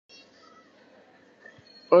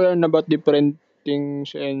learn about different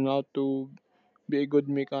things and how to be a good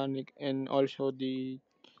mechanic, and also the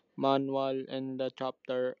manual and the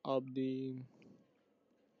chapter of the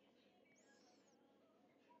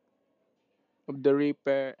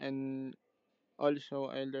repair. And also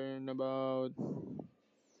I learn about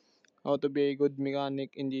how to be a good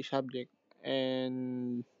mechanic in this subject,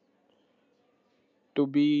 and to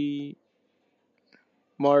be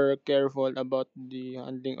more careful about the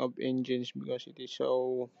handling of engines, because it is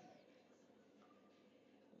so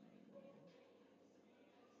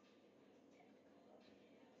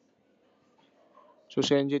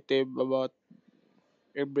sensitive about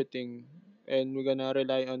everything, and we're gonna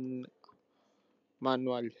rely on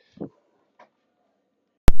manual.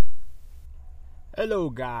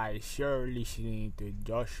 Hello guys, you're listening to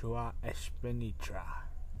Joshua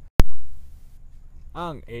Espinitra,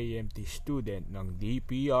 ang AMT student ng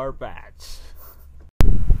DPR Batch.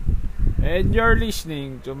 And you're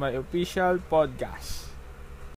listening to my official podcast.